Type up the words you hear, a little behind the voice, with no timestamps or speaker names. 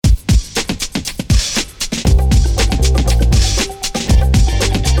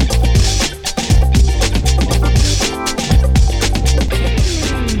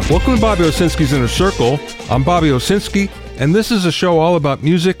Welcome to Bobby Owsinski's Inner Circle. I'm Bobby Owsinski, and this is a show all about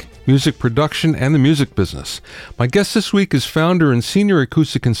music, music production, and the music business. My guest this week is founder and senior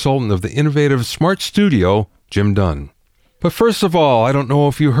acoustic consultant of the innovative Smart Studio, Jim Dunne. But first of all, I don't know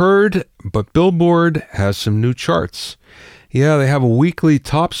if you heard, but Billboard has some new charts. Yeah, they have a weekly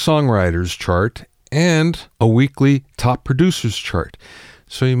top songwriters chart and a weekly top producers chart.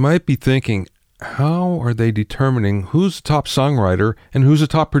 So you might be thinking, how are they determining who's a top songwriter and who's a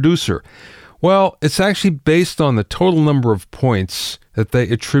top producer? Well, it's actually based on the total number of points that they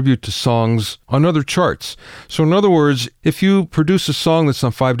attribute to songs on other charts. So in other words, if you produce a song that's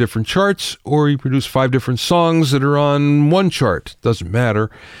on 5 different charts, or you produce 5 different songs that are on one chart, doesn't matter.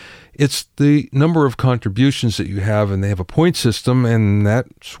 It's the number of contributions that you have, and they have a point system, and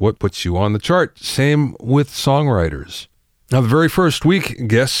that's what puts you on the chart. Same with songwriters. Now, the very first week,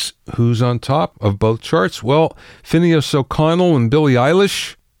 guess who's on top of both charts? Well, Phineas O'Connell and Billie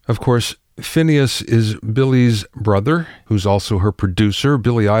Eilish. Of course, Phineas is Billie's brother, who's also her producer.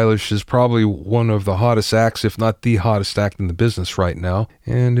 Billie Eilish is probably one of the hottest acts, if not the hottest act in the business right now,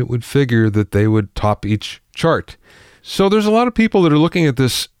 and it would figure that they would top each chart. So there's a lot of people that are looking at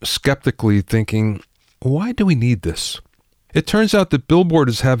this skeptically, thinking, why do we need this? It turns out that Billboard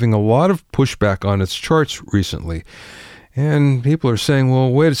is having a lot of pushback on its charts recently. And people are saying, well,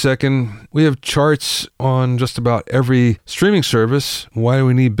 wait a second, we have charts on just about every streaming service. Why do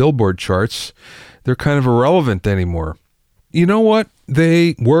we need Billboard charts? They're kind of irrelevant anymore. You know what?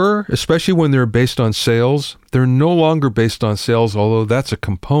 They were, especially when they're based on sales. They're no longer based on sales, although that's a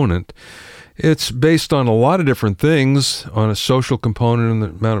component. It's based on a lot of different things, on a social component, and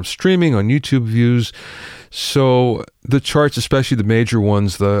the amount of streaming, on YouTube views. So the charts, especially the major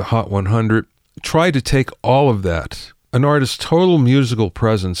ones, the Hot 100, try to take all of that, an artist's total musical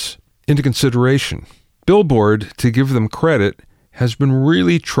presence, into consideration. Billboard, to give them credit, has been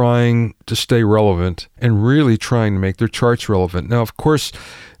really trying to stay relevant and really trying to make their charts relevant. Now, of course,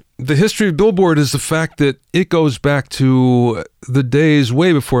 the history of Billboard is the fact that it goes back to the days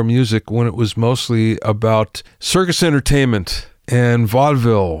way before music, when it was mostly about circus entertainment and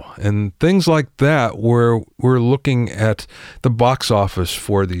vaudeville and things like that, where we're looking at the box office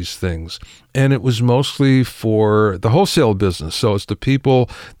for these things. And it was mostly for the wholesale business. So it's the people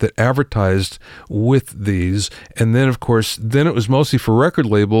that advertised with these. And then, of course, it was mostly for record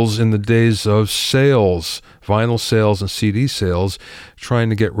labels in the days of sales, vinyl sales and CD sales, trying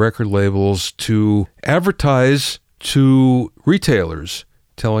to get record labels to advertise to retailers,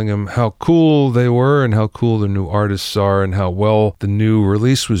 telling them how cool they were and how cool the new artists are and how well the new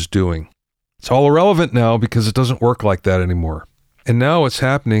release was doing. It's all irrelevant now because it doesn't work like that anymore. And now what's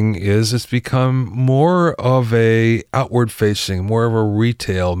happening is it's become more of a outward-facing, more of a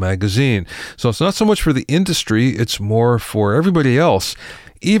retail magazine. So it's not so much for the industry, it's more for everybody else.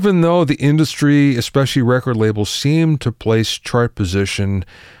 Even though the industry, especially record labels, seem to place chart position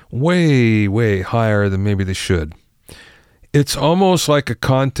way, way higher than maybe they should. It's almost like a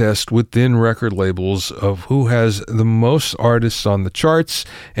contest within record labels of who has the most artists on the charts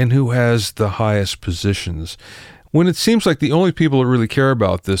and who has the highest positions. When it seems like the only people that really care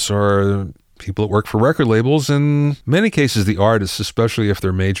about this are people that work for record labels, and in many cases the artists, especially if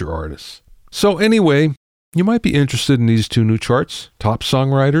they're major artists. So anyway, you might be interested in these two new charts, top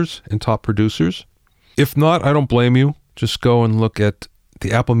songwriters and top producers. If not, I don't blame you. Just go and look at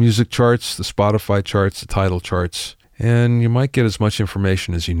the Apple Music charts, the Spotify charts, the Tidal charts, and you might get as much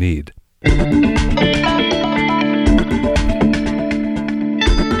information as you need.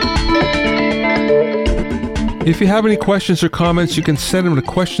 If you have any questions or comments, you can send them to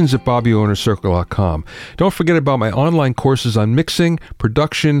questions@BobbyOwnerCircle.com. Don't forget about my online courses on mixing,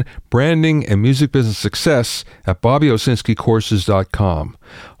 production, branding, and music business success at BobbyOwsinskiCourses.com.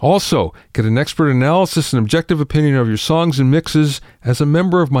 Also, get an expert analysis and objective opinion of your songs and mixes as a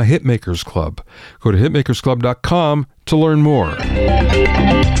member of my Hitmakers Club. Go to hitmakersclub.com to learn more.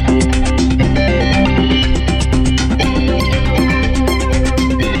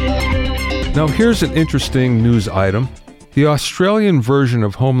 Now here's an interesting news item. The Australian version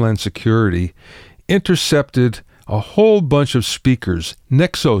of Homeland Security intercepted a whole bunch of speakers,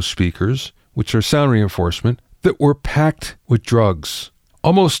 Nexo speakers, which are sound reinforcement, that were packed with drugs.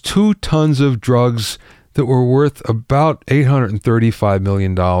 Almost 2 tons of drugs that were worth about $835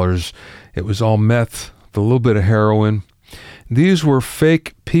 million. It was all meth, with a little bit of heroin. These were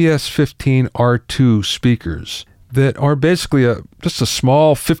fake PS15R2 speakers that are basically just a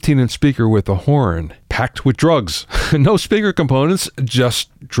small 15-inch speaker with a horn packed with drugs. No speaker components, just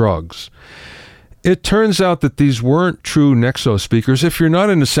drugs. It turns out that these weren't true Nexo speakers. If you're not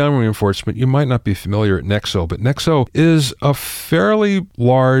into sound reinforcement, you might not be familiar with Nexo, but Nexo is a fairly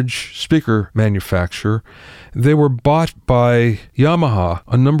large speaker manufacturer. They were bought by Yamaha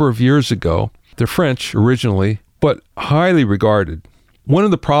a number of years ago. They're French originally, but highly regarded. One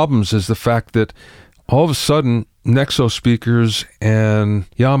of the problems is the fact that all of a sudden, Nexo speakers and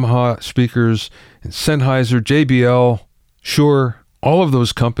Yamaha speakers and Sennheiser, JBL, Shure, all of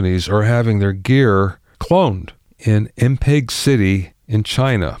those companies are having their gear cloned in Mpeg City in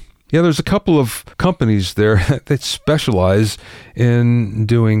China. Yeah, there's a couple of companies there that specialize in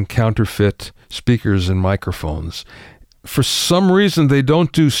doing counterfeit speakers and microphones. For some reason, they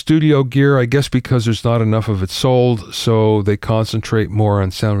don't do studio gear, I guess because there's not enough of it sold, so they concentrate more on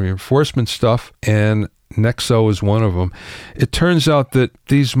sound reinforcement stuff, and Nexo is one of them. It turns out that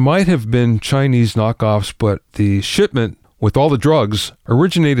these might have been Chinese knockoffs, but the shipment with all the drugs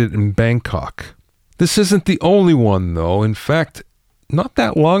originated in Bangkok. This isn't the only one, though. In fact, not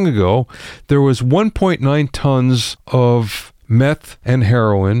that long ago, there was 1.9 tons of meth and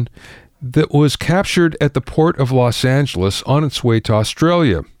heroin that was captured at the port of Los Angeles on its way to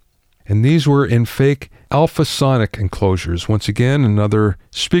Australia. And these were in fake Alphasonic enclosures. Once again, another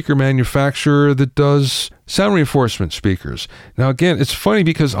speaker manufacturer that does sound reinforcement speakers. Now again, it's funny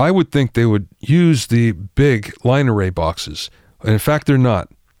because I would think they would use the big line array boxes. And in fact, they're not.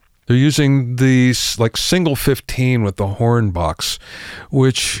 They're using these like single 15 with the horn box,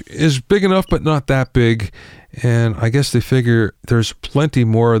 which is big enough but not that big. And I guess they figure there's plenty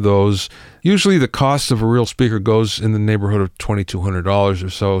more of those. Usually the cost of a real speaker goes in the neighborhood of $2,200 or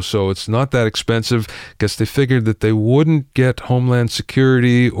so, so it's not that expensive. I guess they figured that they wouldn't get Homeland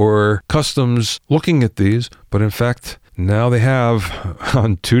Security or Customs looking at these, but in fact, now they have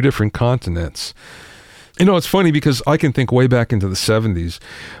on 2 different continents. You know, it's funny because I can think way back into the 70s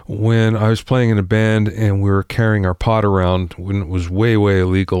when I was playing in a band and we were carrying our pot around when it was way, way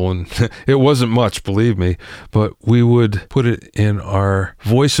illegal. And it wasn't much, believe me, but we would put it in our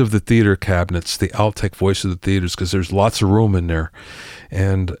voice of the theater cabinets, the Altec voice of the theaters, because there's lots of room in there.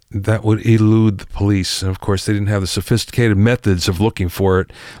 And that would elude the police. And of course, they didn't have the sophisticated methods of looking for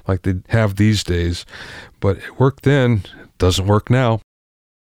it like they have these days. But it worked then, it doesn't work now.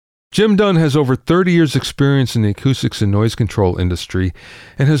 Jim Dunne has over 30 years' experience in the acoustics and noise control industry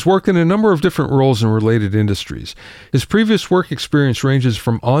and has worked in a number of different roles in related industries. His previous work experience ranges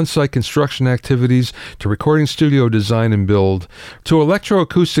from on-site construction activities to recording studio design and build, to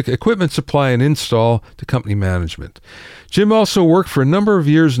electroacoustic equipment supply and install, to company management. Jim also worked for a number of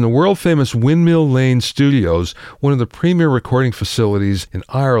years in the world-famous Windmill Lane Studios, one of the premier recording facilities in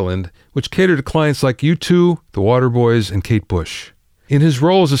Ireland, which catered to clients like U2, the Waterboys, and Kate Bush. In his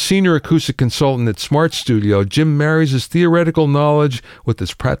role as a senior acoustic consultant at Smart Studio, Jim marries his theoretical knowledge with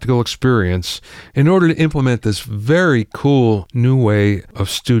his practical experience in order to implement this very cool new way of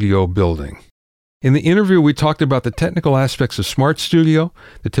studio building. In the interview, we talked about the technical aspects of Smart Studio,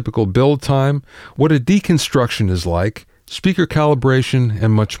 the typical build time, what a deconstruction is like, speaker calibration,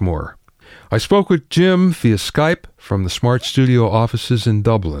 and much more. I spoke with Jim via Skype from the Smart Studio offices in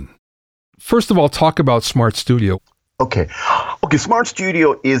Dublin. First of all, talk about Smart Studio. Okay. Smart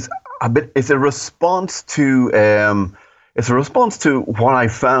Studio is it's a response to what I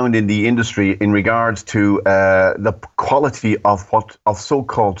found in the industry in regards to the quality of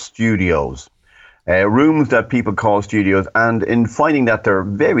so-called studios, rooms that people call studios, and in finding that they're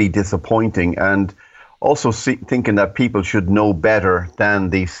very disappointing, and also thinking that people should know better than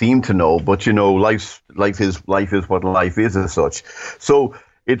they seem to know. But you know, life is what life is as such. So.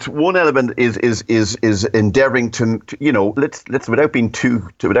 It's one element is endeavoring to you know, let's without being too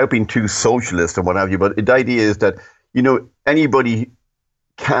socialist and what have you, but the idea is that, you know, anybody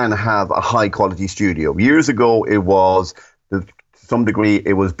can have a high quality studio. Years ago, it was to some degree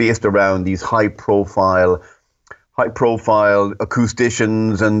it was based around these high profile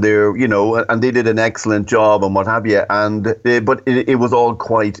acousticians, and they're, you know, and they did an excellent job and what have you, and but it was all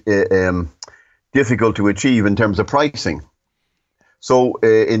quite difficult to achieve in terms of pricing. So,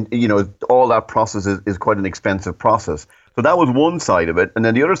 all that process is quite an expensive process. So that was one side of it. And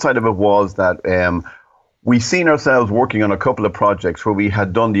then the other side of it was that we seen ourselves working on a couple of projects where we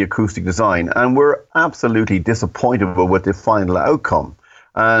had done the acoustic design, and we're absolutely disappointed with the final outcome.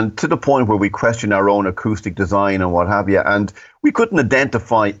 And to the point where we questioned our own acoustic design and what have you. And we couldn't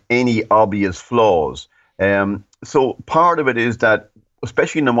identify any obvious flaws. So part of it is that,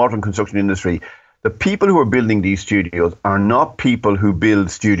 especially in the modern construction industry, the people who are building these studios are not people who build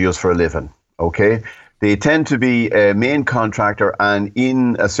studios for a living, okay? They tend to be a main contractor, and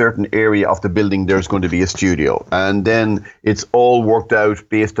in a certain area of the building, there's going to be a studio. And then it's all worked out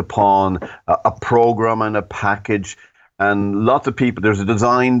based upon a program and a package. And lots of people, there's a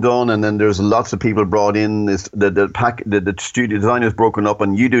design done, and then there's lots of people brought in. The studio design is broken up,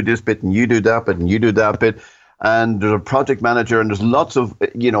 and you do this bit, and you do that bit, and you do that bit. And there's a project manager, and there's lots of,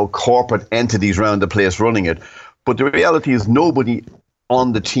 corporate entities around the place running it. But the reality is nobody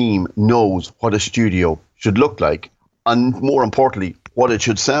on the team knows what a studio should look like, and more importantly, what it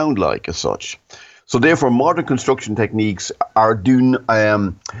should sound like as such. So therefore, modern construction techniques are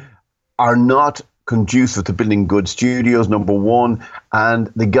not conducive to building good studios, number one.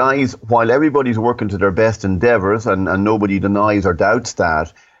 And the guys, while everybody's working to their best endeavours, and nobody denies or doubts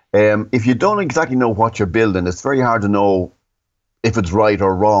that, if you don't exactly know what you're building, it's very hard to know if it's right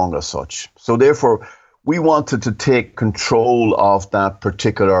or wrong as such. So therefore, we wanted to take control of of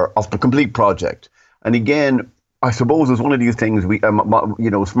the complete project. And again, I suppose it's one of these things,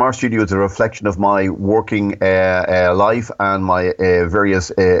 Smart Studio is a reflection of my working life and my various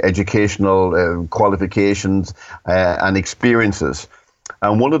educational qualifications and experiences.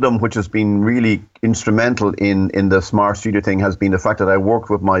 And one of them, which has been really instrumental in the Smart Studio thing, has been the fact that I worked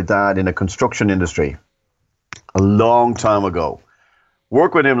with my dad in a construction industry a long time ago.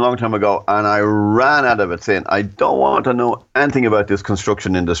 Worked with him a long time ago, and I ran out of it saying, I don't want to know anything about this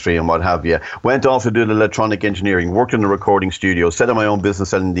construction industry and what have you. Went off to do the electronic engineering, worked in a recording studio, set up my own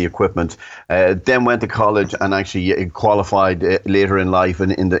business selling the equipment, then went to college and actually qualified later in life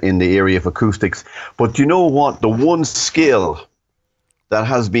in the area of acoustics. But you know what? The one skill that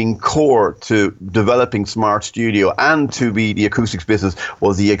has been core to developing Smart Studio and to be the acoustics business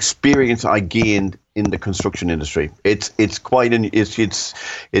was the experience I gained in the construction industry.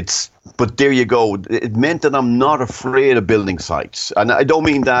 But there you go. It meant that I'm not afraid of building sites. And I don't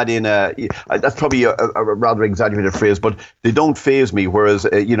mean that that's probably a rather exaggerated phrase, but they don't faze me. Whereas,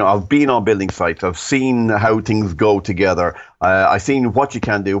 I've been on building sites. I've seen how things go together. I've seen what you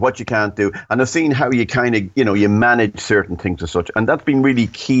can do, what you can't do. And I've seen how you kind of, you manage certain things as such. And that's been really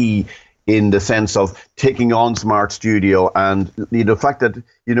key in the sense of taking on Smart Studio, and the fact that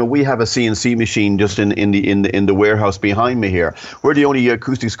we have a CNC machine just in the warehouse behind me here. We're the only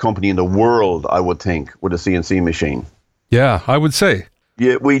acoustics company in the world, I would think, with a CNC machine. Yeah, I would say.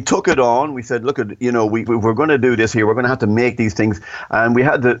 Yeah, we took it on. We said, look, we're going to do this here. We're going to have to make these things. And we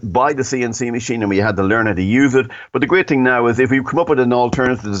had to buy the CNC machine, and we had to learn how to use it. But the great thing now is if we come up with an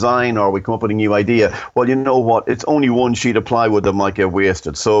alternative design or we come up with a new idea, well, you know what? It's only one sheet of plywood that might get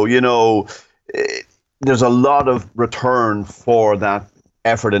wasted. So, there's a lot of return for that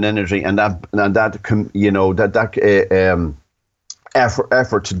effort and energy and effort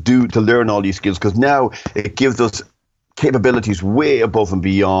to learn all these skills, because now it gives us capabilities way above and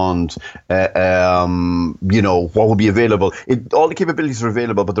beyond, what will be available. All the capabilities are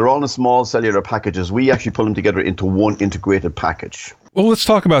available, but they're all in small cellular packages. We actually pull them together into one integrated package. Well, let's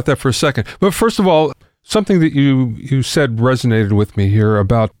talk about that for a second. But first of all, something that you said resonated with me here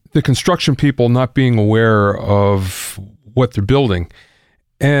about the construction people not being aware of what they're building.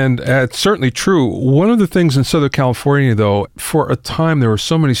 And it's certainly true. One of the things in Southern California, though, for a time there were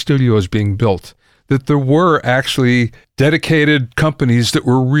so many studios being built that there were actually dedicated companies that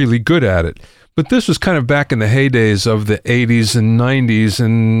were really good at it. But this was kind of back in the heydays of the 80s and 90s,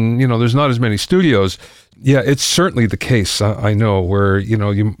 and, there's not as many studios. Yeah, it's certainly the case, I know, where,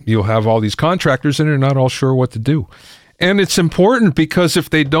 you'll have all these contractors and they're not all sure what to do. And it's important because if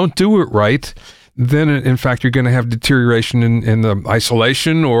they don't do it right, then in fact you're going to have deterioration in the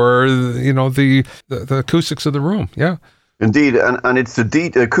isolation or, the acoustics of the room. Yeah. Indeed, and it's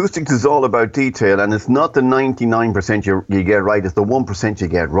acoustics is all about detail, and it's not the 99% you get right, it's the 1% you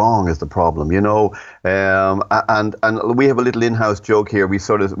get wrong is the problem, and we have a little in-house joke here.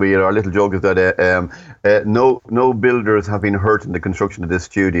 Our little joke is that no builders have been hurt in the construction of this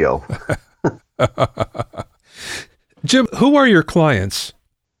studio. Jim, who are your clients?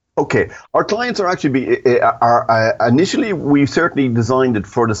 Okay, our clients are actually initially we certainly designed it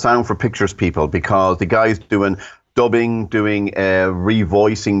for the sound for pictures people, because the guys doing dubbing, doing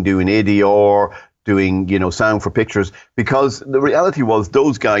revoicing, doing ADR, doing sound for pictures, because the reality was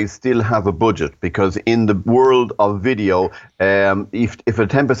those guys still have a budget, because in the world of video, if a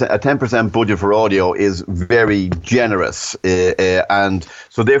 10% budget for audio is very generous, and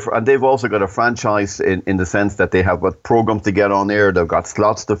so therefore, and they've also got a franchise in the sense that they have got programs to get on air, they've got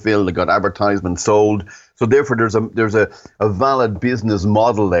slots to fill, they've got advertisements sold. So therefore, there's a valid business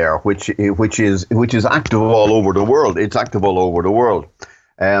model there, which is active all over the world. It's active all over the world.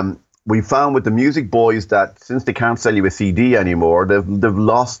 we found with the music boys that since they can't sell you a CD anymore, they've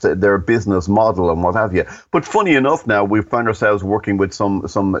lost their business model and what have you. But funny enough, now we've found ourselves working with some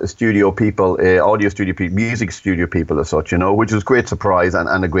studio people, audio studio people, music studio people as such, which is a great surprise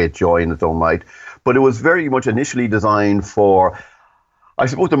and a great joy in its own right. But it was very much initially designed for, I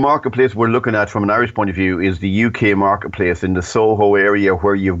suppose the marketplace we're looking at from an Irish point of view is the UK marketplace in the Soho area,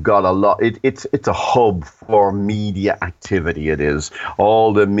 where you've got a lot. It's a hub for media activity. It is.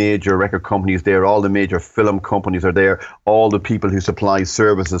 All the major record companies there, all the major film companies are there, all the people who supply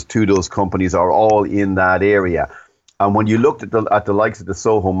services to those companies are all in that area. And when you looked at the likes of the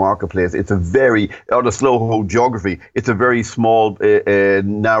Soho marketplace, or the Soho geography, it's a very small,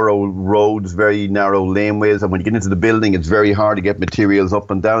 narrow roads, very narrow laneways. And when you get into the building, it's very hard to get materials up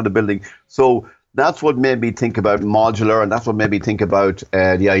and down the building. So that's what made me think about modular, and that's what made me think about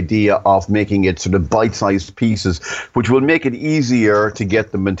the idea of making it sort of bite-sized pieces, which will make it easier to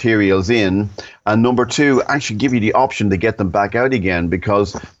get the materials in. And number two, actually give you the option to get them back out again,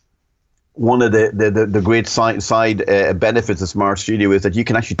 because one of the great side benefits of Smart Studio is that you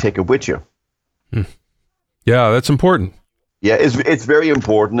can actually take it with you. Yeah, that's important. Yeah, it's very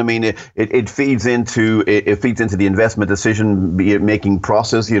important. I mean, it feeds into the investment decision making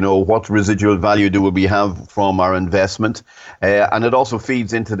process. What residual value do we have from our investment, and it also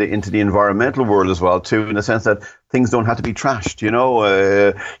feeds into the environmental world as well too, in the sense that things don't have to be trashed.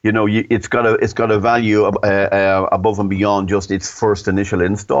 It's got a value above and beyond just its first initial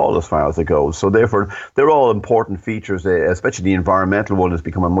install as far as it goes. So therefore, they're all important features. Especially the environmental one is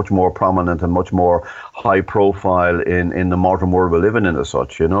becoming much more prominent and much more high profile in the modern world we're living in as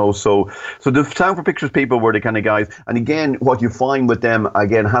such. So the Sound for Pictures people were the kind of guys. And again, what you find with them,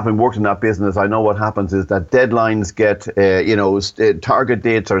 again, having worked in that business, I know what happens is that deadlines get, target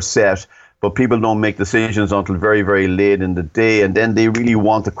dates are set, but people don't make decisions until very, very late in the day, and then they really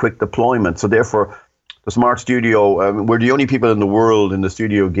want a quick deployment. So therefore, the Smart Studio, we're the only people in the world in the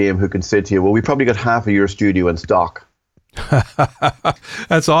studio game who can say to you, well, we probably got half of your studio in stock.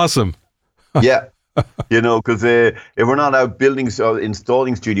 That's awesome. Yeah. Because if we're not out building or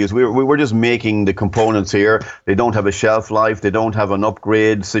installing studios, we're just making the components here. They don't have a shelf life. They don't have an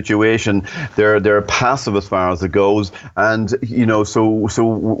upgrade situation. They're passive as far as it goes. And so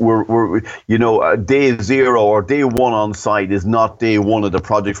we're day zero or day one on site is not day one of the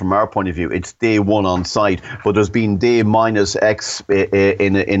project from our point of view. It's day one on site, but there's been day minus X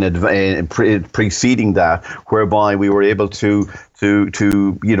in preceding that, whereby we were able to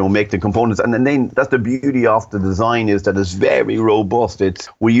make the components. And then that's the beauty of the design, is that it's very robust.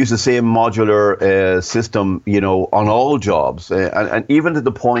 We use the same modular system, on all jobs. And even to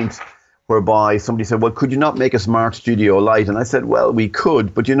the point whereby somebody said, well, could you not make a Smart Studio Lite? And I said, well, we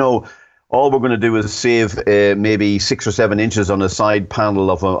could, but all we're going to do is save maybe 6 or 7 inches on a side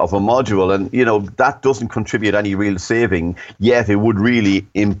panel of a module. And, that doesn't contribute any real saving, yet it would really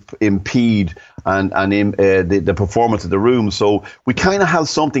impede the performance of the room. So we kind of have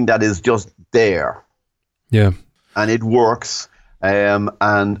something that is just there. Yeah. And it works. And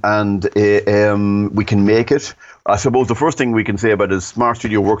we can make it. I suppose the first thing we can say about it is Smart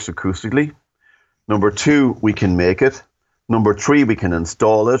Studio works acoustically. Number 2, we can make it. Number 3, we can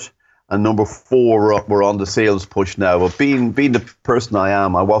install it. And number 4, we're on the sales push now. But being the person I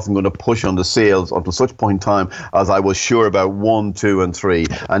am, I wasn't going to push on the sales until such point in time as I was sure about 1, 2, and 3.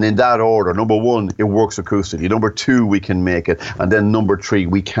 And in that order, number 1, it works acoustically. Number 2, we can make it. And then number 3,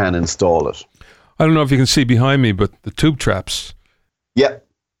 we can install it. I don't know if you can see behind me, but the tube traps. Yep.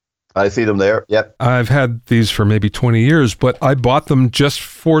 I see them there. Yep. I've had these for maybe 20 years, but I bought them just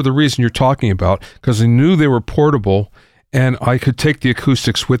for the reason you're talking about, because I knew they were portable and I could take the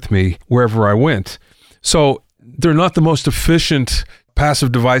acoustics with me wherever I went. So they're not the most efficient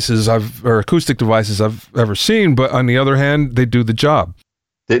passive devices or acoustic devices I've ever seen, but on the other hand, they do the job.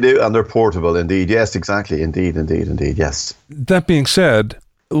 They do, and they're portable indeed. Yes, exactly. Indeed, yes. That being said,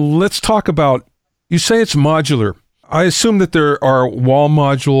 let's talk about, you say it's modular. I assume that there are wall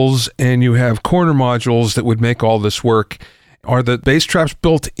modules and you have corner modules that would make all this work. Are the bass traps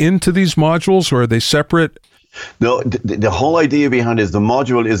built into these modules, or are they separate? No, the whole idea behind it is the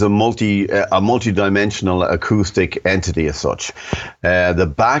module is a multi-dimensional acoustic entity as such.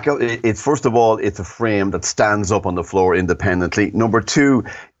 The back of it's, first of all, it's a frame that stands up on the floor independently. Number 2,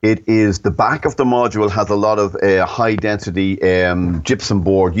 it is the back of the module has a lot of high density gypsum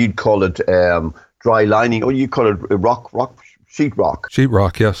board. You'd call it dry lining, or you call it sheetrock.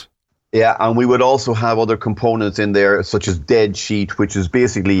 Sheetrock, yes. Yeah, and we would also have other components in there, such as dead sheet, which is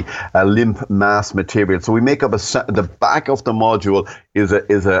basically a limp mass material. So we make up the back of the module is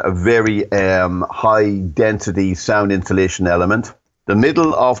a very high density sound insulation element. The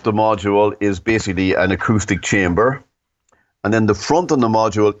middle of the module is basically an acoustic chamber. And then the front of the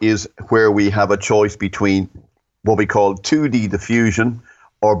module is where we have a choice between what we call 2D diffusion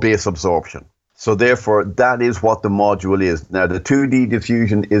or bass absorption. So therefore, that is what the module is. Now, the 2D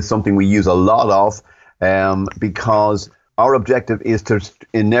diffusion is something we use a lot of because our objective is to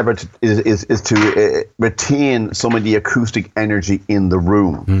retain some of the acoustic energy in the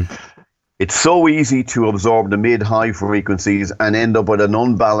room. It's so easy to absorb the mid-high frequencies and end up with an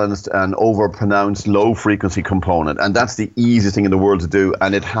unbalanced and over-pronounced low-frequency component. And that's the easiest thing in the world to do,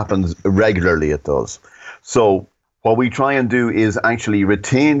 and it happens regularly, it does. So what we try and do is actually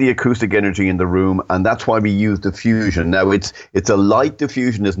retain the acoustic energy in the room, and that's why we use diffusion. Now, it's a light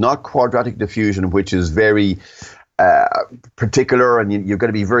diffusion. It's not quadratic diffusion, which is very particular, and you've got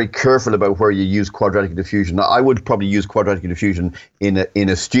to be very careful about where you use quadratic diffusion. Now, I would probably use quadratic diffusion in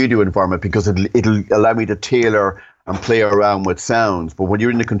a studio environment because it'll allow me to tailor and play around with sounds. But when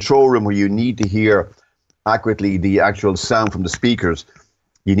you're in the control room where you need to hear accurately the actual sound from the speakers,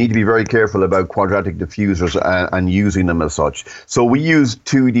 you need to be very careful about quadratic diffusers and using them as such. So we use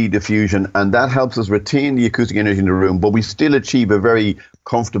 2D diffusion, and that helps us retain the acoustic energy in the room, but we still achieve a very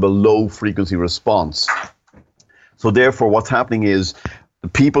comfortable low frequency response. So therefore, what's happening is the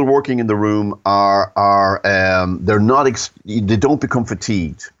people working in the room they don't become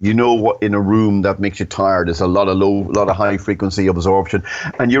fatigued. You know what, in a room that makes you tired is a lot of high frequency absorption,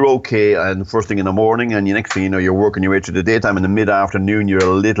 and you're okay. And first thing in the morning, and the next thing you know, you're working your way through the daytime. In the mid afternoon, you're a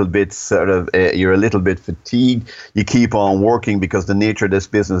little bit fatigued. You keep on working because the nature of this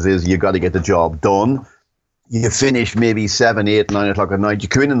business is you got to get the job done. You finish maybe 7, 8, 9 o'clock at night. You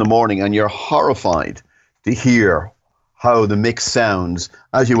come in the morning and you're horrified to hear how the mix sounds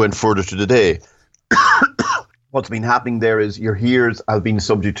as you went further through the day. What's been happening there is your ears have been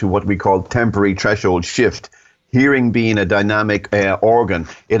subject to what we call temporary threshold shift. Hearing being a dynamic organ,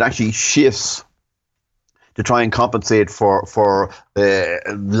 it actually shifts to try and compensate for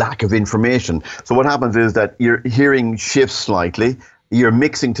lack of information. So what happens is that your hearing shifts slightly. You're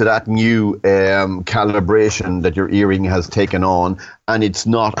mixing to that new calibration that your hearing has taken on, and it's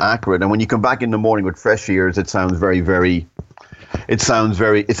not accurate. And when you come back in the morning with fresh ears, it sounds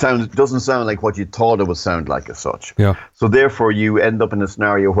doesn't sound like what you thought it would sound like as such. Yeah. So therefore, you end up in a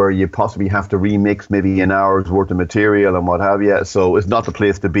scenario where you possibly have to remix maybe an hour's worth of material and what have you. So it's not the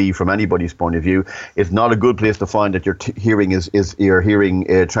place to be from anybody's point of view. It's not a good place to find that your hearing your hearing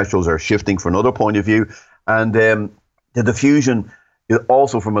thresholds are shifting from another point of view. And the diffusion,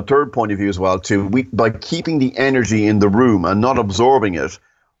 also from a third point of view as well, too, by keeping the energy in the room and not absorbing it,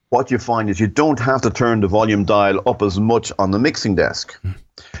 what you find is you don't have to turn the volume dial up as much on the mixing desk.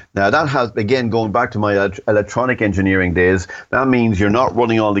 Now, that has, again, going back to my electronic engineering days, that means you're not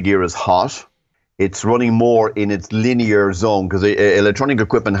running all the gear as hot. It's running more in its linear zone, because electronic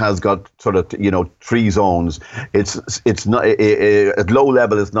equipment has got sort of, 3 zones. It's not at low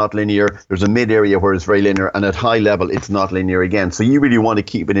level, it's not linear. There's a mid area where it's very linear, and at high level, it's not linear again. So you really want to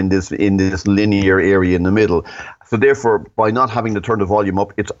keep it in this linear area in the middle. So therefore, by not having to turn the volume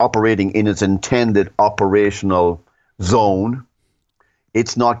up, it's operating in its intended operational zone.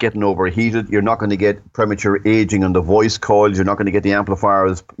 It's not getting overheated. You're not going to get premature aging on the voice coils. You're not going to get the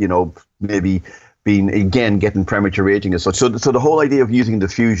amplifiers, maybe getting premature aging as such. So the whole idea of using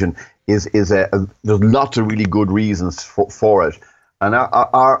diffusion is there's lots of really good reasons for it. And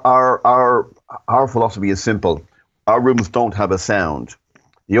our philosophy is simple. Our rooms don't have a sound.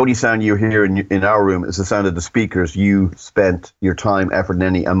 The only sound you hear in our room is the sound of the speakers you spent your time, effort,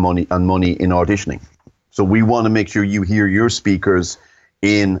 and money in auditioning. So we want to make sure you hear your speakers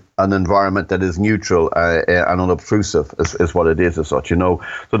in an environment that is neutral and unobtrusive, is what it is as such, So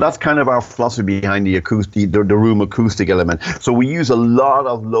that's kind of our philosophy behind the room acoustic element. So we use a lot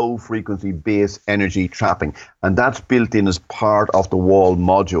of low frequency bass energy trapping, and that's built in as part of the wall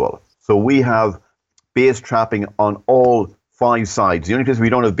module. So we have bass trapping on all 5 sides. The only place we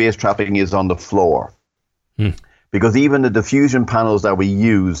don't have bass trapping is on the floor. Because even the diffusion panels that we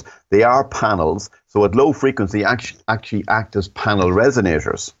use, they are panels. So at low frequency, actually act as panel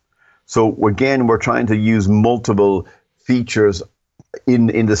resonators. So again, we're trying to use multiple features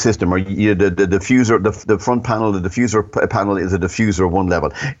in the system. Or the diffuser, the front panel, the diffuser panel is a diffuser at one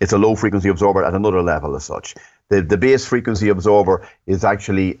level. It's a low frequency absorber at another level as such. The bass frequency absorber is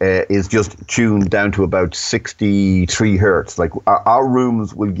actually is just tuned down to about 63 hertz. Like our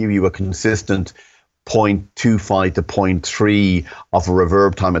rooms will give you a consistent 0.25 to 0.3 of a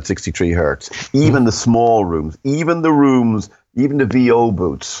reverb time at 63 hertz. Even the small rooms, even the VO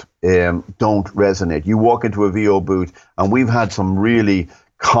booths don't resonate. You walk into a VO booth, and we've had some really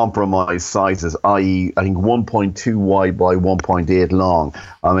compromise sizes, i.e. I think 1.2 wide by 1.8 long.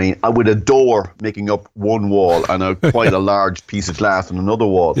 I mean, with a door making up one wall and quite a large piece of glass on another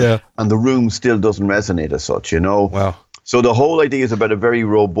wall. Yeah. And the room still doesn't resonate as such, you know. Wow. So the whole idea is about a very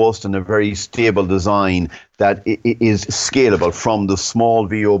robust and a very stable design that is scalable from the small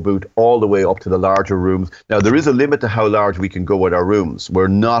VO booth all the way up to the larger rooms. Now, there is a limit to how large we can go with our rooms.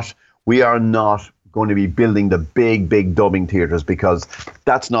 We are not going to be building the big dubbing theatres, because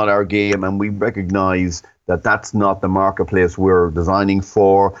that's not our game, and we recognize that that's not the marketplace we're designing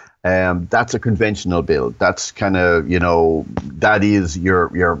for. That's a conventional build. That's kind of, you know, that is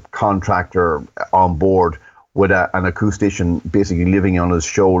your contractor on board with an acoustician basically living on his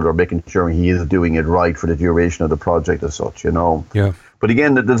shoulder, making sure he is doing it right for the duration of the project as such, you know. Yeah. But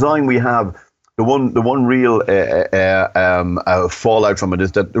again, the design we have, the one real fallout from it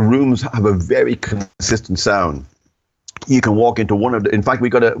is that the rooms have a very consistent sound. You can walk into one of the. In fact,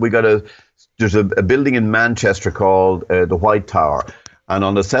 there's a building in Manchester called the White Tower, and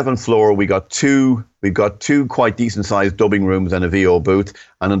on the 7th floor we've got two quite decent sized dubbing rooms and a VO booth,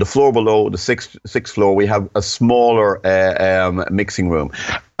 and on the floor below, the sixth floor, we have a smaller mixing room.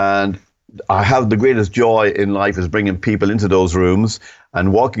 And I have the greatest joy in life is bringing people into those rooms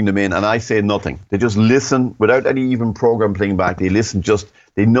and walking them in, and I say nothing. They just listen without any even program playing back. They listen,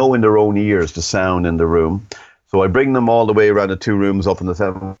 they know in their own ears the sound in the room. So I bring them all the way around the 2 rooms up on the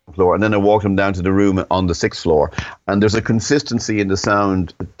 7th floor, and then I walk them down to the room on the 6th floor. And there's a consistency in the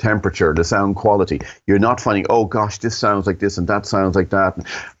sound temperature, the sound quality. You're not finding, oh gosh, this sounds like this and that sounds like that.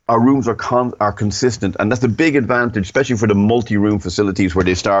 Our rooms are consistent, and that's a big advantage, especially for the multi-room facilities where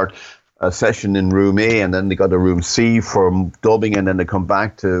they start a session in room A, and then they got a room C for dubbing, and then they come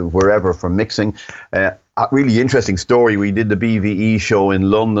back to wherever for mixing. A really interesting story. We did the BVE show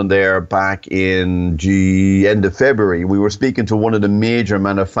in London there back in end of February. We were speaking to one of the major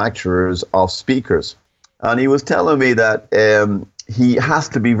manufacturers of speakers, and he was telling me that he has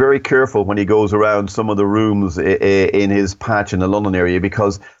to be very careful when he goes around some of the rooms in his patch in the London area,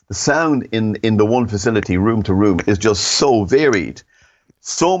 because the sound in the one facility, room to room, is just so varied.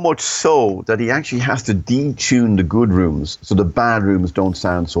 So much so that he actually has to detune the good rooms so the bad rooms don't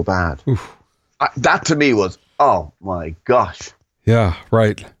sound so bad. That to me was, oh my gosh. Yeah,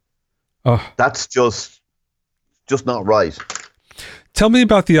 right. That's just not right. Tell me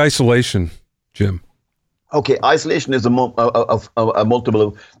about the isolation, Jim. Okay, isolation is a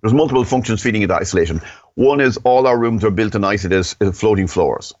multiple. There's multiple functions feeding into isolation. One is all our rooms are built and isolated as floating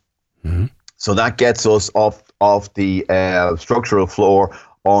floors. Mm-hmm. So that gets us off the structural floor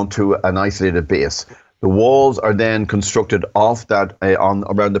onto an isolated base. The walls are then constructed off that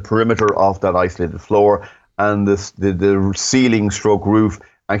around the perimeter of that isolated floor, and the ceiling stroke roof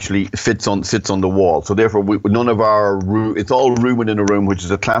actually sits on the wall. So therefore, none of our it's all room within a room, which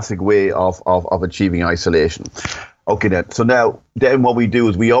is a classic way of achieving isolation. Okay, then what we do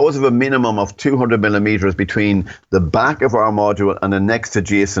is we always have a minimum of 200 millimeters between the back of our module and the next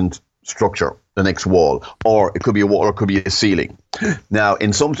adjacent structure, the next wall, or it could be a wall, or it could be a ceiling. Now,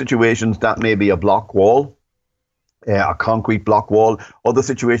 in some situations, that may be a block wall, a concrete block wall. Other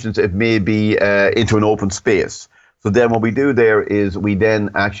situations, it may be into an open space. So then what we do there is we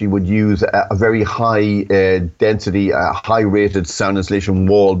then actually would use a very high density, high rated sound insulation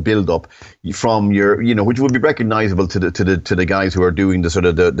wall build-up from your, which would be recognizable to the guys who are doing the sort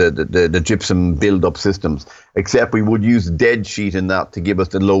of the gypsum build-up systems, except we would use dead sheet in that to give us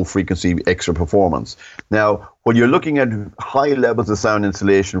the low frequency extra performance. Now, when you're looking at high levels of sound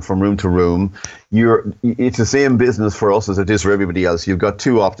insulation from room to room, it's the same business for us as it is for everybody else. You've got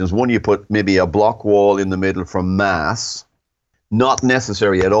 2 options. One, you put maybe a block wall in the middle from mass. Not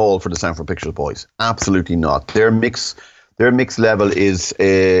necessary at all for the Sound for Pictures boys. Absolutely not. Their mix level is at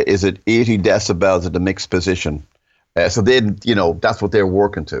 80 decibels at the mix position. So then, that's what they're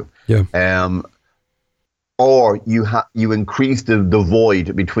working to. Yeah. Or you increase the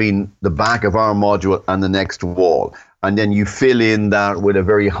void between the back of our module and the next wall. And then you fill in that with a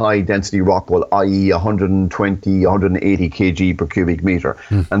very high density rock wall, i.e. 120, 180 kg per cubic meter.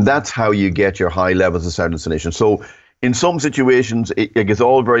 And that's how you get your high levels of sound insulation. So in some situations, it's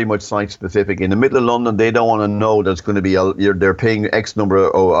all very much site specific. In the middle of London, they don't want to know that's going to be, they're paying X number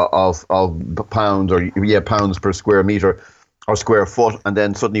of pounds pounds per square meter or square foot, and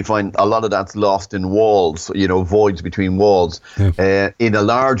then suddenly find a lot of that's lost in walls, voids between walls. Yeah. In a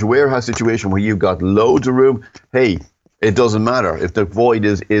large warehouse situation where you've got loads of room, hey, it doesn't matter. If the void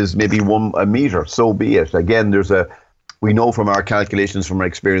is maybe a meter, so be it. Again, we know from our calculations, from our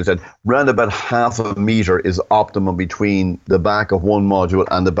experience, that round about half a meter is optimum between the back of one module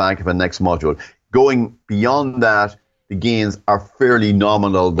and the back of the next module. Going beyond that, the gains are fairly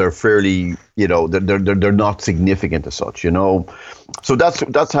nominal. They're fairly, they're not significant as such, So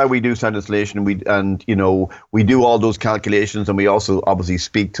that's how we do sound installation. We do all those calculations, and we also obviously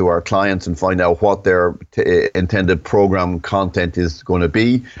speak to our clients and find out what their intended program content is going to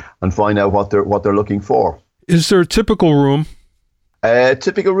be, and find out what they're looking for. Is there a typical room?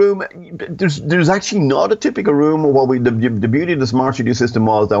 Typical room, there's actually not a typical room. The beauty of the Smart Studio system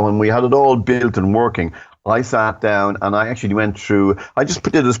was that when we had it all built and working, I sat down and I actually went through, I just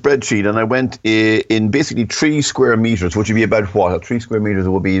put in a spreadsheet, and I went in basically 3 square meters, which would be about what? 3 square meters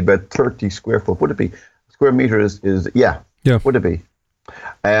would be about 30 square foot. Would it be? Square meter is yeah. Would it be?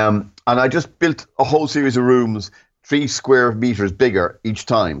 And I just built a whole series of rooms 3 square meters bigger each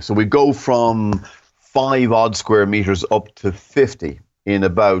time. So we go from 5 odd square meters up to 50 in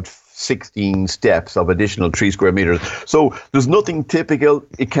about 16 steps of additional 3 square meters. So there's nothing typical.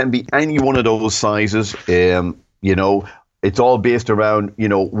 It can be any one of those sizes. It's all based around,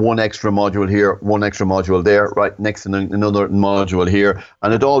 one extra module here, one extra module there, right next to another module here.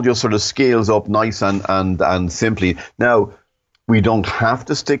 And it all just sort of scales up nice and simply. Now, we don't have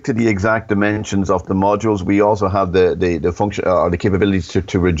to stick to the exact dimensions of the modules. We also have the function or the capabilities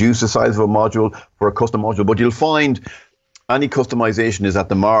to reduce the size of a module for a custom module. But you'll find any customization is at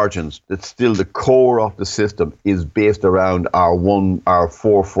the margins. It's still the core of the system is based around our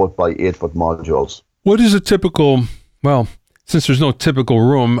 4 foot by 8 foot modules. What is a typical, well, since there's no typical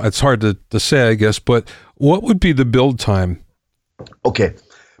room, it's hard to say, I guess, but what would be the build time? Okay.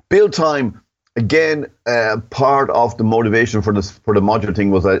 Build time. Again, part of the motivation for the modular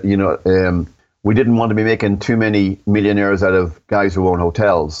thing was that we didn't want to be making too many millionaires out of guys who own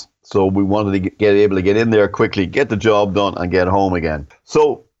hotels. So we wanted to get able to get in there quickly, get the job done, and get home again.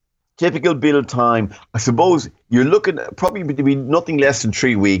 So typical build time, I suppose you're looking at probably to be nothing less than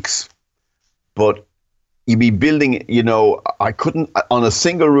 3 weeks, but you'd be building. I couldn't on a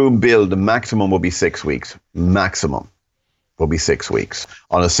single room build. The maximum would be 6 weeks. Maximum will be 6 weeks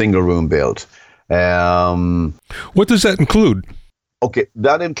on a single room build. What does that include? Okay,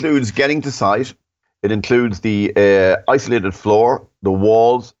 that includes getting to site. It includes the isolated floor, the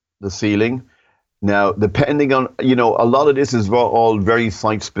walls, the ceiling. Now, depending on, a lot of this is all very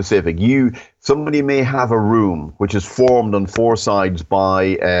site specific. Somebody may have a room which is formed on 4 sides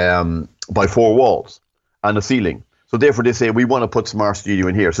by 4 walls and a ceiling. So therefore they say, we want to put Smart Studio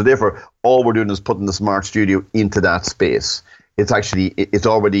in here. So therefore, all we're doing is putting the Smart Studio into that space. The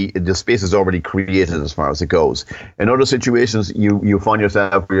space is already created as far as it goes. In other situations, you find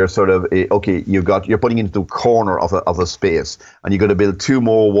yourself where you're sort of, you're putting into the corner of a space, and you're going to build 2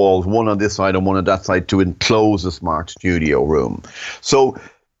 more walls, one on this side and one on that side, to enclose the Smart Studio room. So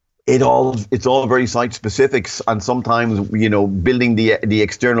it's all very site specifics, and sometimes, building the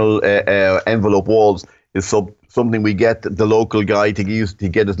external envelope walls is something we get the local guy to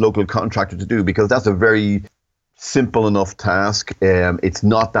get his local contractor to do, because that's a very simple enough task. It's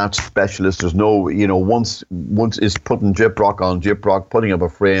not that specialist. There's no, once it's putting gyprock on gyprock, putting up a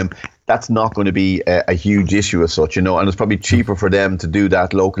frame, that's not going to be a huge issue as such, and it's probably cheaper for them to do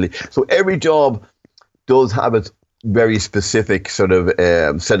that locally. So every job does have its very specific sort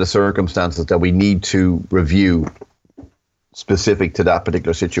of set of circumstances that we need to review specific to that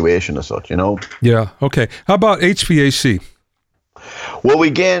particular situation as such, Yeah, okay. How about HVAC? Well,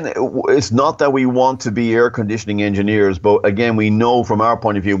 again, it's not that we want to be air conditioning engineers, but again, we know from our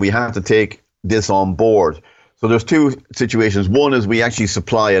point of view, we have to take this on board. So there's 2 situations. One is we actually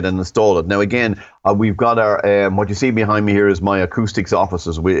supply it and install it. Now, again, we've got our, what you see behind me here is my acoustics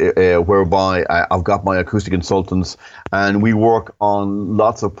offices, whereby I've got my acoustic consultants, and we work on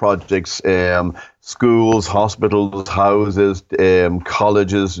lots of projects, schools, hospitals, houses,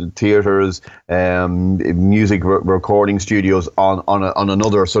 colleges, theatres, music recording studios on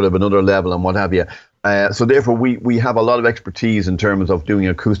another sort of another level and what have you. So therefore, we have a lot of expertise in terms of doing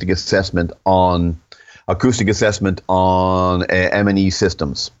acoustic assessment on M&E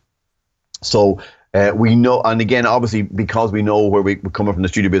systems. So we know, and again, obviously, because we know where we're coming from the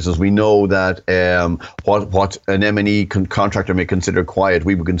studio business, we know that what an M&E contractor may consider quiet,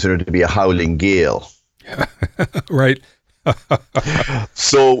 we would consider to be a howling gale. Right.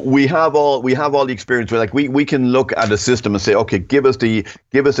 So we have all the experience. Like we can look at a system and say, okay, give us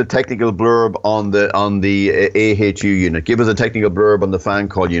a technical blurb on the AHU unit. Give us a technical blurb on the fan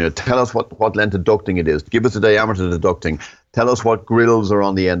coil unit. Tell us what length of ducting it is. Give us the diameter of the ducting. Tell us what grills are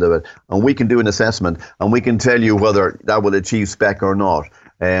on the end of it, and we can do an assessment, and we can tell you whether that will achieve spec or not,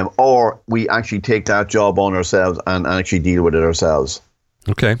 or we actually take that job on ourselves and actually deal with it ourselves.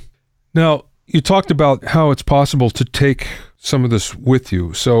 Okay. Now, you talked about how it's possible to take some of this with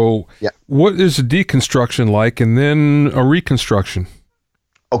you. So what is a deconstruction like, and then a reconstruction?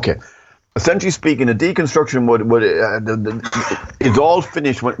 Okay. Essentially speaking, a deconstruction it's all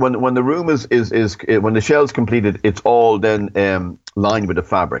finished when the room is when the shell's completed. It's all then lined with the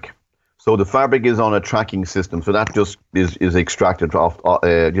fabric. So the fabric is on a tracking system. So that just is extracted off.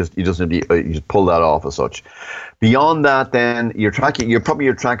 You just pull that off as such. Beyond that, then your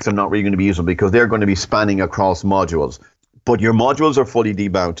tracks are not really going to be usable because they're going to be spanning across modules. But your modules are fully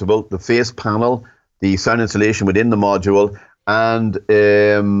demountable. The face panel, the sound insulation within the module, and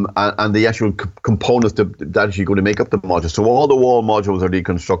the actual components that you're going to make up the module. So all the wall modules are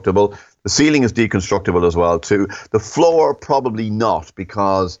deconstructible. The ceiling is deconstructible as well too. The floor probably not,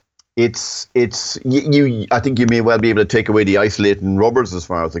 because I think you may well be able to take away the isolating rubbers as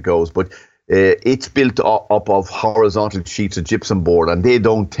far as it goes, but it's built up of horizontal sheets of gypsum board, and they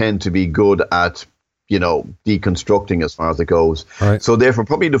don't tend to be good at deconstructing as far as it goes. Right. So therefore,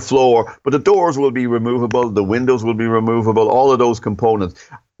 probably the floor, but the doors will be removable, the windows will be removable, all of those components.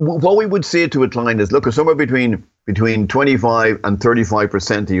 What we would say to a client is, look, somewhere between 25 and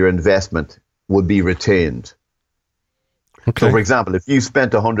 35% of your investment would be retained. Okay. So, for example, if you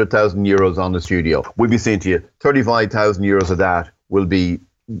spent 100,000 euros on the studio, we'd be saying to you, 35,000 euros of that will be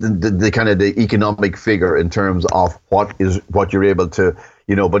the kind of the economic figure in terms of what you're able to,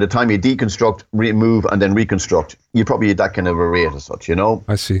 by the time you deconstruct, remove, and then reconstruct, you probably get that kind of a rate as such,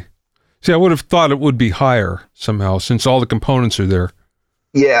 I see. See, I would have thought it would be higher somehow, since all the components are there.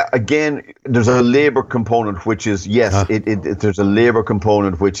 Yeah, again, there's a labor component, which is, there's a labor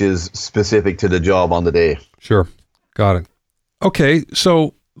component which is specific to the job on the day. Sure. Got it. Okay,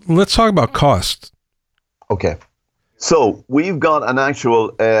 so let's talk about cost. Okay. So we've got an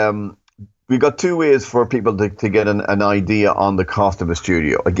actual, we've got two ways for people to get an idea on the cost of a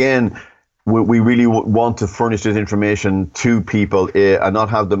studio. Again, we really want to furnish this information to people and not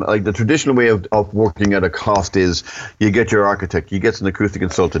have them, like the traditional way of working at a cost is you get your architect, he gets an acoustic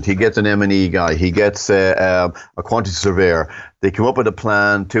consultant, he gets an M&E guy, he gets a quantity surveyor. They come up with a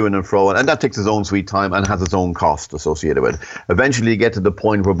plan to and fro, and that takes its own sweet time and has its own cost associated with it. Eventually, you get to the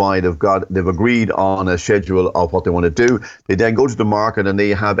point whereby they've agreed on a schedule of what they want to do. They then go to the market and they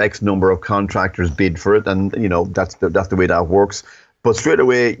have X number of contractors bid for it, and that's the way that works. But straight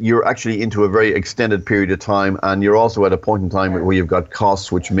away, you're actually into a very extended period of time, and you're also at a point in time where you've got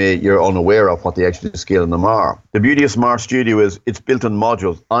costs which you're unaware of what the actual scale of them are. The beauty of Smart Studio is it's built on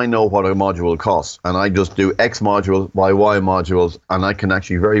modules. I know what a module costs, and I just do X modules by Y modules, and I can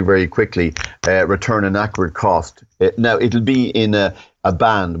actually very, very quickly return an accurate cost. Now, it'll be in a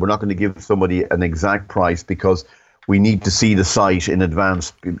band. We're not going to give somebody an exact price because we need to see the site in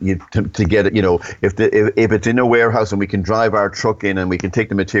advance to get it. If it's in a warehouse and we can drive our truck in and we can take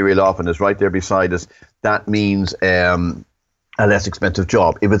the material off and it's right there beside us, that means a less expensive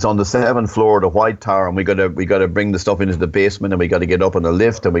job. If it's on the 7th floor of the White Tower and we gotta bring the stuff into the basement and we gotta get up on the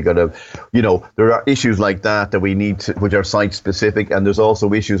lift and we gotta, there are issues like that we need to, which are site specific, and there's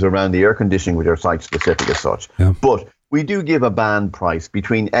also issues around the air conditioning which are site specific as such. Yeah. But we do give a band price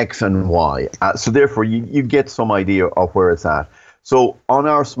between X and Y. So therefore, you get some idea of where it's at. So on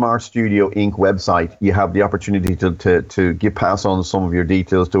our Smart Studio Inc. website, you have the opportunity to pass on some of your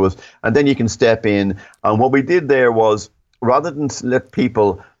details to us. And then you can step in. And what we did there was, rather than say,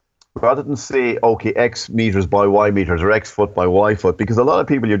 okay, X meters by Y meters or X foot by Y foot, because a lot of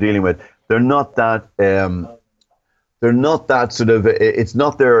people you're dealing with, they're not that sort of, it's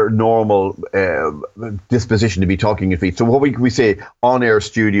not their normal disposition to be talking in feet. So what we say, on-air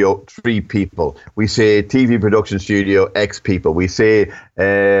studio, 3 people. We say TV production studio, X people. We say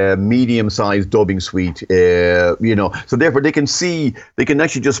medium-sized dubbing suite, So therefore they can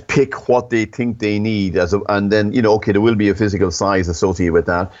actually just pick what they think they need and then, okay, there will be a physical size associated with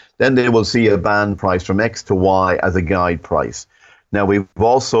that. Then they will see a band price from X to Y as a guide price. Now, we've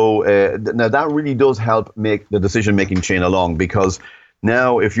also, now that really does help make the decision-making chain along, because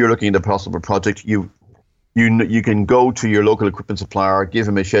now if you're looking at a possible project, you can go to your local equipment supplier, give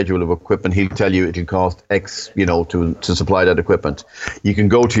him a schedule of equipment. He'll tell you it'll cost X, to supply that equipment. You can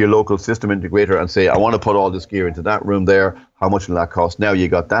go to your local system integrator and say, I want to put all this gear into that room there. How much will that cost? Now you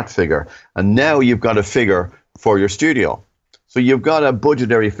got that figure. And now you've got a figure for your studio. So you've got a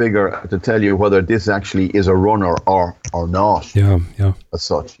budgetary figure to tell you whether this actually is a runner or not. Yeah. As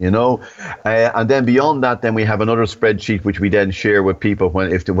such, and then beyond that, then we have another spreadsheet which we then share with people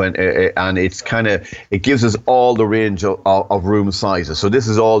and it's it gives us all the range of room sizes. So this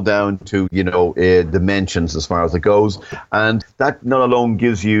is all down to dimensions as far as it goes, and that not alone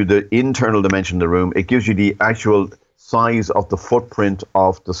gives you the internal dimension of the room, it gives you the actual size of the footprint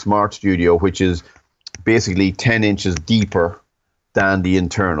of the smart studio, which is basically 10 inches deeper than the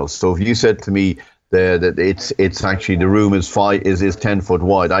internal. So if you said to me that it's actually the room is 10 foot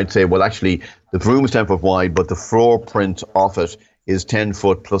wide, I'd say, well, actually the room is 10 foot wide, but the floor print of it is 10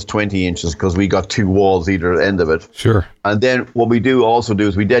 foot plus 20 inches because we got two walls either end of it. Sure. And then what we do also do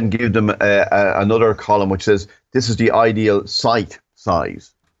is we then give them another column which says this is the ideal site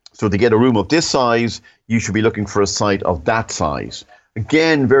size. So to get a room of this size, you should be looking for a site of that size.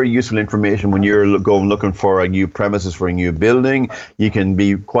 Again, very useful information when you're going looking for a new premises for a new building. You can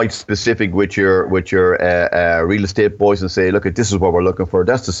be quite specific with your real estate boys and say, look, this is what we're looking for.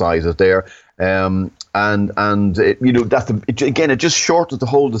 That's the sizes there, and it just shortens the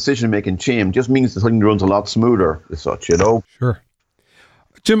whole decision making chain. It just means the thing runs a lot smoother as such. Sure.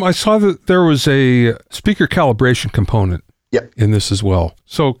 Jim, I saw that there was a speaker calibration component. In this as well.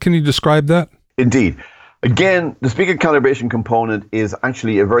 So can you describe that? Indeed. Again, the speaker calibration component is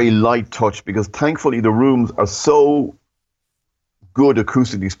actually a very light touch because thankfully the rooms are so good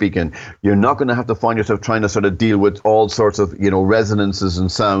acoustically speaking. You're not going to have to find yourself trying to sort of deal with all sorts of, resonances and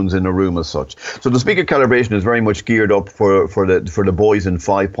sounds in a room as such. So the speaker calibration is very much geared up for the boys in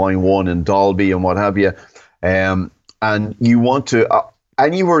 5.1 and Dolby and what have you. And you want to...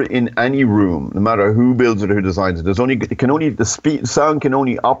 anywhere in any room, no matter who builds it or who designs it, the sound can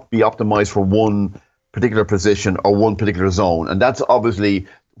only be optimized for one particular position or one particular zone, and that's obviously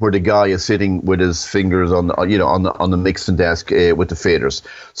where the guy is sitting with his fingers on the mixing desk with the faders.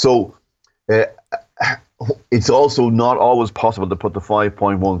 So it's also not always possible to put the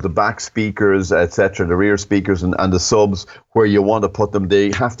 5.1s, the back speakers, etc., the rear speakers and the subs where you want to put them.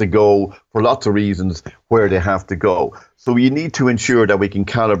 They have to go, for lots of reasons, where they have to go. So you need to ensure that we can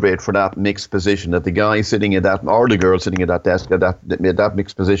calibrate for that mixed position, that the guy sitting at that, or the girl sitting at that desk, at that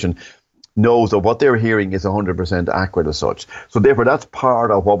mixed position, knows that what they're hearing is 100% accurate as such. So therefore, that's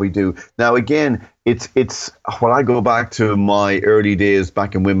part of what we do. Now, again, it's when I go back to my early days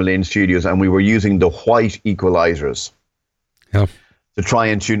back in Wimbledon Studios, and we were using the white equalizers to try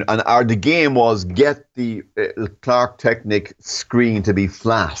and tune. And the game was get the Clark Technic screen to be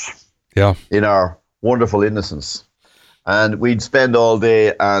flat in our wonderful innocence. And we'd spend all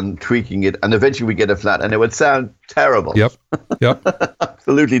day and tweaking it, and eventually we get it flat, and it would sound terrible. Yep.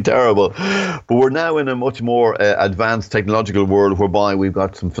 Absolutely terrible. But we're now in a much more advanced technological world whereby we've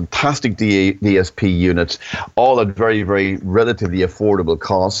got some fantastic DSP units, all at very, very relatively affordable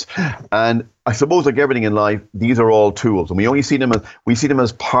costs. And I suppose, like everything in life, these are all tools, and we see them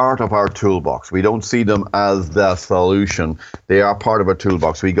as part of our toolbox. We don't see them as the solution. They are part of our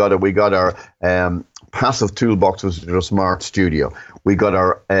toolbox. We got our passive toolbox, which is our smart studio. We got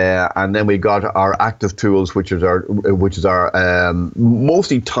our and then we got our active tools, which is our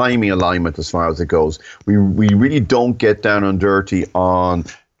mostly timing alignment as far as it goes. We really don't get down and dirty on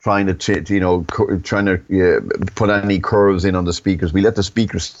trying to put any curves in on the speakers. We let the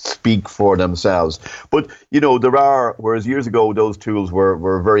speakers speak for themselves. But whereas years ago those tools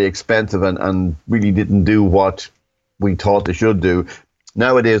were very expensive and really didn't do what we thought they should do.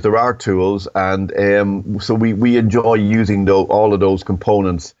 Nowadays there are tools, and so we enjoy using all of those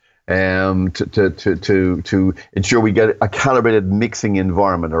components to ensure we get a calibrated mixing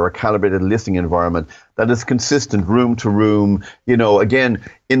environment or a calibrated listening environment that is consistent room to room. Again,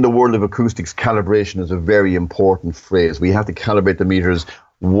 in the world of acoustics, calibration is a very important phrase. We have to calibrate the meters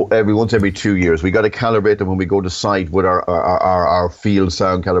every 2 years. We got to calibrate them when we go to site with our field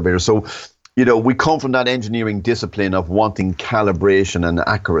sound calibrator. So we come from that engineering discipline of wanting calibration and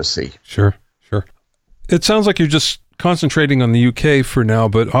accuracy. Sure. It sounds like you're just concentrating on the UK for now,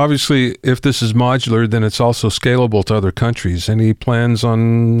 but obviously if this is modular, then it's also scalable to other countries. Any plans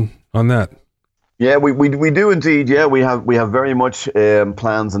on that? Yeah, we do indeed. Yeah, we have very much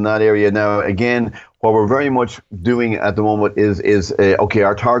plans in that area now. Again, what we're very much doing at the moment is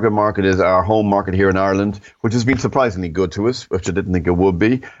our target market is our home market here in Ireland, which has been surprisingly good to us, which I didn't think it would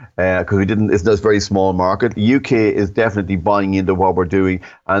be, because it's a very small market. The UK is definitely buying into what we're doing,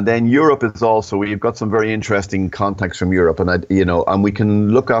 and then Europe is also. We've got some very interesting contacts from Europe, and we can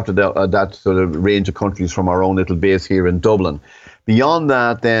look after that sort of range of countries from our own little base here in Dublin. Beyond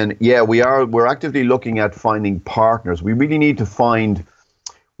that, then, we're actively looking at finding partners. We really need to find.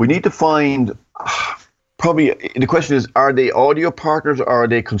 Probably the question is, are they audio partners or are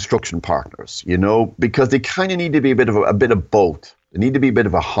they construction partners? Because they kind of need to be a bit of both. They need to be a bit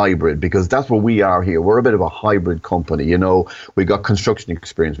of a hybrid, because that's what we are here. We're a bit of a hybrid company. We got construction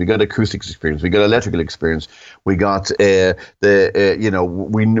experience, we got acoustics experience, we got electrical experience, we got all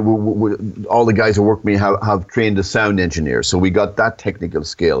the guys who work with me have trained as sound engineers, so we got that technical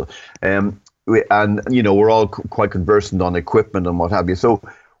skill. and we're all quite conversant on equipment and what have you. So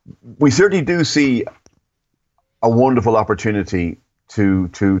we certainly do see a wonderful opportunity to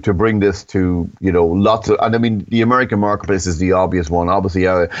bring this to lots of, and I mean the American marketplace is the obvious one. Obviously,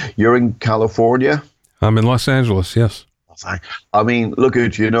 you're in California. I'm in Los Angeles. Yes. I mean, look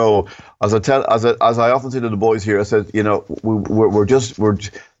at as I often say to the boys here, I said, we're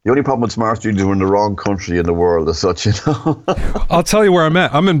the only problem with smart studios, we're in the wrong country in the world as such. I'll tell you where I'm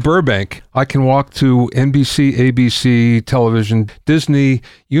at. I'm in Burbank. I can walk to NBC, ABC, television, Disney,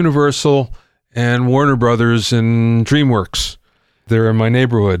 Universal, and Warner Brothers and DreamWorks. They're in my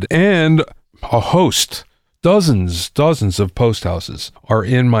neighborhood, and a host, dozens of post houses are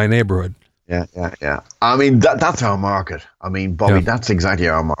in my neighborhood. Yeah. I mean, that's our market. I mean, Bobby, that's exactly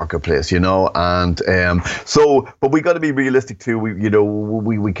our marketplace, and but we got to be realistic too.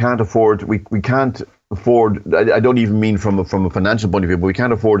 We can't afford. We can't afford. I don't even mean from a financial point of view, but we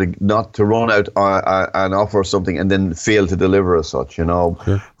can't afford not to run out and offer something and then fail to deliver as such, Sure.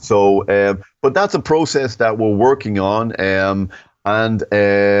 So, but that's a process that we're working on. And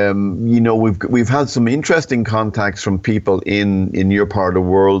we've had some interesting contacts from people in your part of the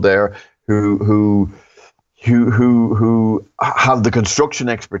world there who have the construction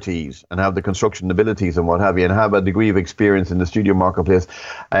expertise and have the construction abilities and what have you, and have a degree of experience in the studio marketplace.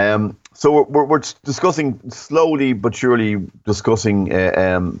 So we're discussing slowly but surely discussing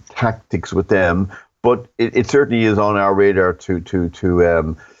tactics with them, but it certainly is on our radar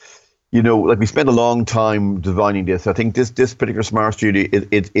to like we spent a long time designing this. I think this particular smart studio,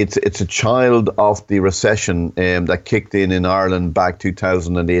 it's a child of the recession that kicked in Ireland back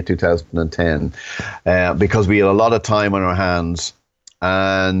 2008, 2010, because we had a lot of time on our hands,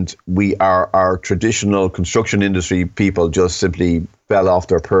 and our traditional construction industry people just simply fell off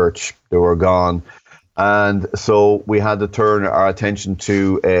their perch. They were gone. And so we had to turn our attention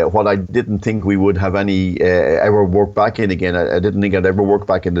to what I didn't think we would have any ever work back in again. I didn't think I'd ever work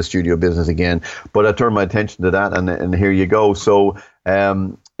back in the studio business again, but I turned my attention to that, and here you go. So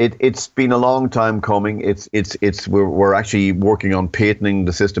it's been a long time coming. We're actually working on patenting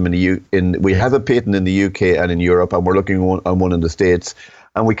the system we have a patent in the UK and in Europe, and we're looking on one in the States,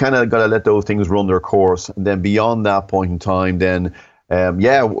 and we kind of got to let those things run their course. And then beyond that point in time, then I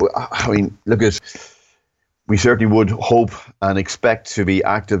mean, look at. We certainly would hope and expect to be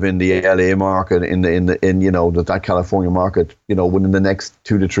active in the LA market, in that California market, within the next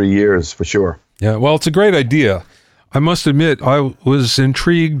 2 to 3 years for sure. Yeah, well, it's a great idea. I must admit, I was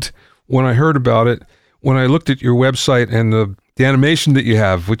intrigued when I heard about it, when I looked at your website and the animation that you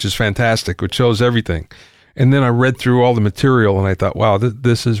have, which is fantastic, which shows everything. And then I read through all the material and I thought, wow,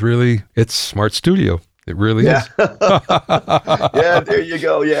 this is really, it's Smart Studio. It really is. Yeah, there you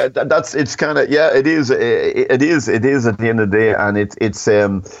go. Yeah, it's kind of, it is at the end of the day, and it's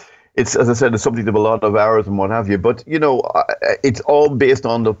as I said, it's something of a lot of hours and what have you. But it's all based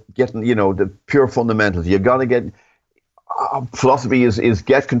on the pure fundamentals. You got to get. Philosophy is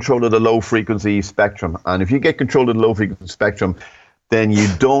get control of the low frequency spectrum, and if you get control of the low frequency spectrum, then you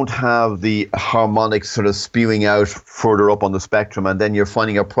don't have the harmonics sort of spewing out further up on the spectrum, and then you're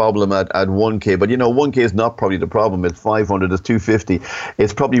finding a problem at 1K. But 1K is not probably the problem. It's 500, it's 250.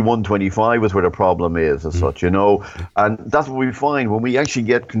 It's probably 125 is where the problem is as such, And that's what we find when we actually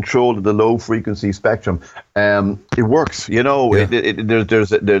get control of the low frequency spectrum. It works, It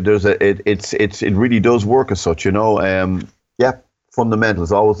really does work as such,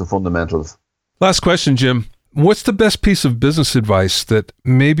 Fundamentals, always the fundamentals. Last question, Jim. What's the best piece of business advice that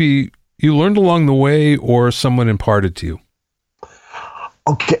maybe you learned along the way or someone imparted to you?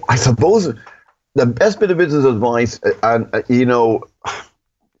 Okay, I suppose the best bit of business advice,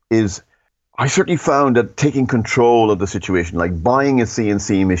 is I certainly found that taking control of the situation, like buying a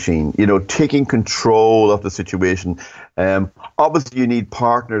CNC machine, taking control of the situation. Obviously, you need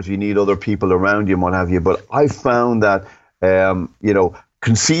partners, you need other people around you and what have you. But I found that,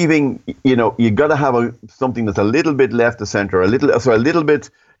 conceiving, you got to have something that's a little bit left of center, a little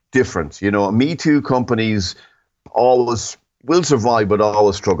bit different. Me Too companies always will survive, but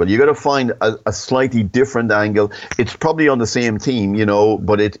always struggle. You got to find a slightly different angle. It's probably on the same team,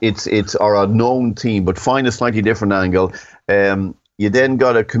 but it's or a known team, but find a slightly different angle. You then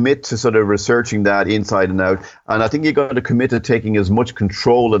got to commit to sort of researching that inside and out. And I think you got to commit to taking as much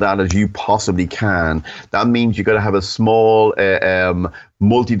control of that as you possibly can. That means you got to have a small,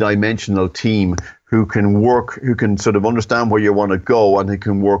 multi-dimensional team who can sort of understand where you want to go and who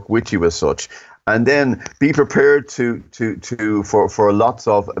can work with you as such. And then be prepared for lots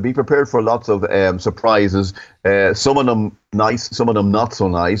of surprises. Some of them nice, some of them not so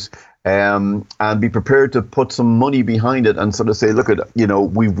nice. and be prepared to put some money behind it and sort of say, look,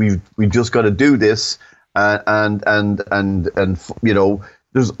 we just got to do this, and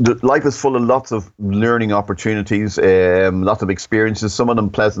life is full of lots of learning opportunities, lots of experiences, some of them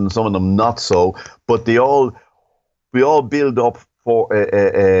pleasant, some of them not so, but we all build up for,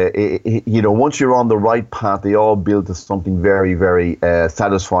 once you're on the right path, they all build to something very, very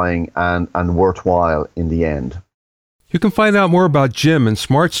satisfying and worthwhile in the end. You can find out more about Jim and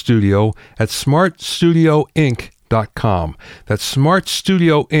Smart Studio at smartstudioinc.com. That's Smart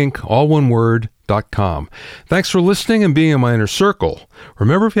Studio Inc., all one word, .com. Thanks for listening and being in my inner circle.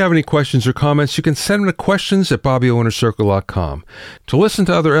 Remember, if you have any questions or comments, you can send them to questions@BobbyOInnerCircle.com. To listen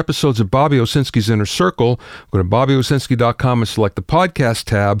to other episodes of Bobby Owsinski's Inner Circle, go to BobbyOwsinski.com and select the podcast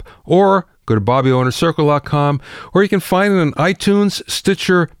tab, or go to BobbyOInnerCircle.com, or you can find it on iTunes,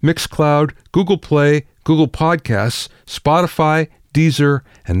 Stitcher, Mixcloud, Google Play, Google Podcasts, Spotify, Deezer,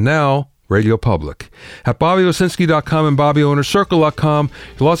 and now Radio Public. At BobbyOwsinski.com and BobbyOInnerCircle.com,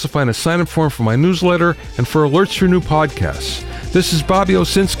 you'll also find a sign-up form for my newsletter and for alerts for new podcasts. This is Bobby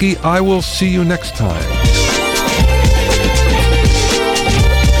Owsinski. I will see you next time.